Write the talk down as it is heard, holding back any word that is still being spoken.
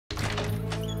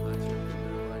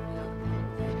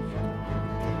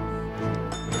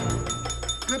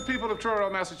people of Truro,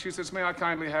 Massachusetts, may I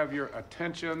kindly have your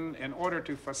attention? In order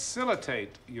to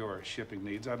facilitate your shipping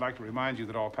needs, I'd like to remind you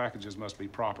that all packages must be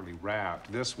properly wrapped.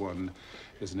 This one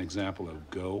is an example of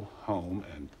go home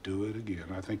and do it again.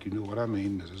 I think you knew what I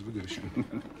mean, Mrs.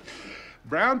 Vigushin.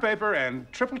 Brown paper and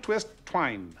triple twist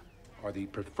twine are the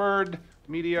preferred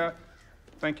media.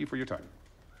 Thank you for your time.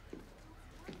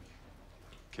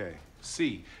 Okay.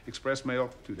 C, express mail,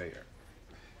 2-day air.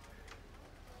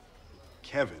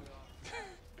 Kevin.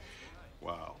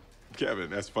 Wow.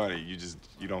 Kevin, that's funny.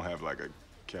 You don't have like a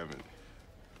Kevin.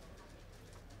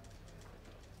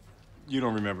 You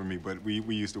don't remember me, but we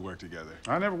used to work together.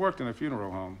 I never worked in a funeral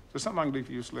home. Is there something I can do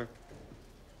for you, Slick?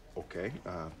 Okay,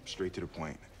 straight to the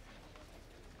point.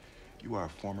 You are a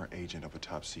former agent of a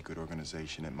top-secret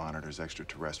organization that monitors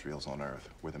extraterrestrials on Earth.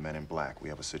 We're the Men in Black. We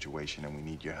have a situation and we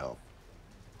need your help.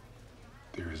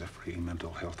 There is a free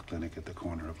mental health clinic at the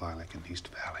corner of Lilac and East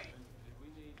Valley.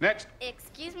 Next.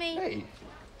 Excuse me. Hey.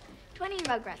 20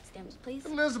 Rugrat stems, please.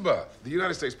 Elizabeth, the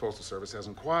United States Postal Service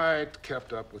hasn't quite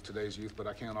kept up with today's youth, but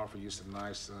I can offer you some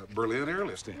nice Berlin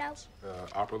airlift stamps. No.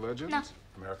 Opera legends? No.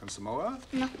 American Samoa?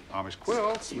 No. Amish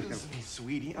quilts? Excuse me,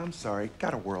 sweetie. I'm sorry.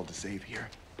 Got a world to save here.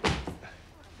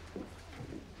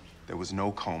 There was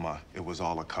no coma. It was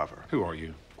all a cover. Who are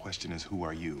you? Question is, who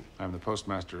are you? I'm the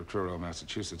postmaster of Truro,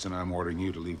 Massachusetts, and I'm ordering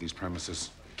you to leave these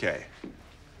premises. Okay.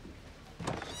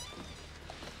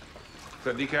 Is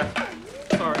that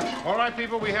decaf? Sorry. All right,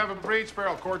 people, we have a breach.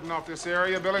 Farrell, cordon off this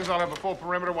area. Billings, I'll have a full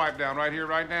perimeter wipe down right here,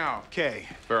 right now. Okay.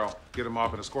 Farrell, get him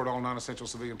off and escort all non-essential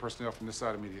civilian personnel from this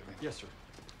side immediately. Yes, sir.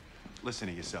 Listen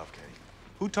to yourself, Kay.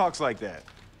 Who talks like that?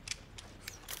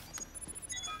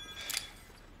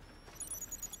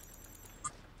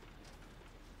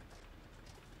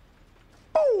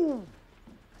 Oh!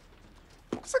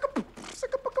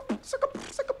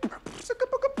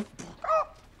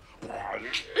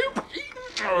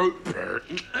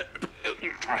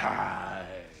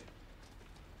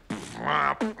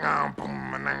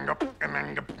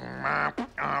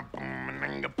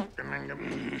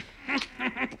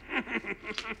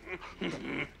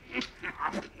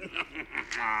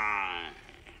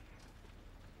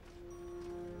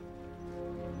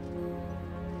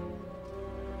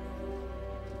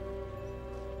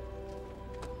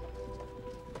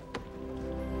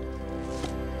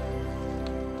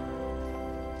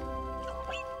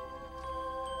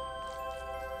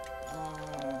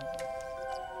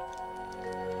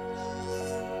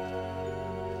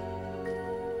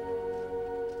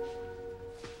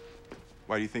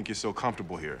 Why do you think you're so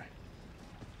comfortable here?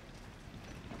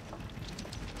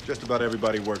 Just about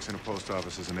everybody works in a post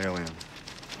office as an alien.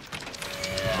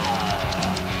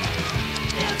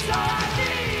 It's all I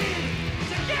need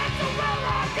to get to where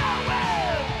I'm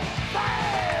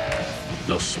going.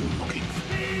 No smoking.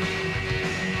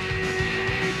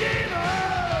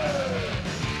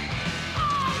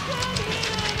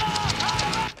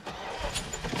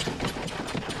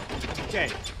 Okay.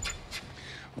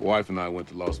 Wife and I went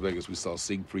to Las Vegas. We saw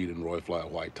Siegfried and Roy fly a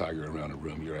white tiger around a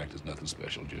room. Your act is nothing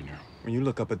special, Junior. When you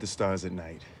look up at the stars at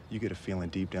night, you get a feeling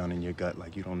deep down in your gut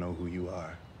like you don't know who you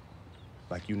are.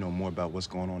 Like you know more about what's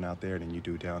going on out there than you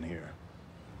do down here.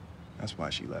 That's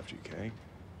why she left you, Kay.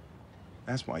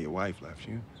 That's why your wife left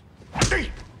you.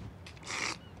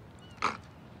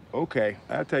 Okay,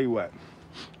 I'll tell you what.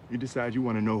 You decide you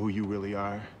want to know who you really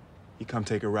are, you come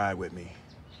take a ride with me.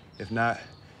 If not,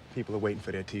 people are waiting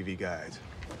for their TV guides.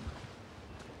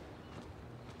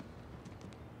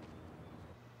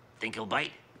 Think he'll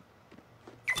bite?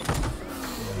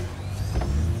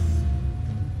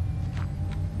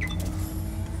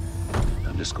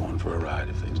 I'm just going for a ride.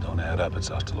 If things don't add up, it's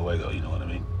hasta luego, you know what I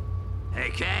mean?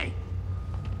 Hey, Kay.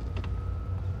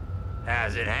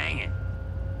 How's it hanging?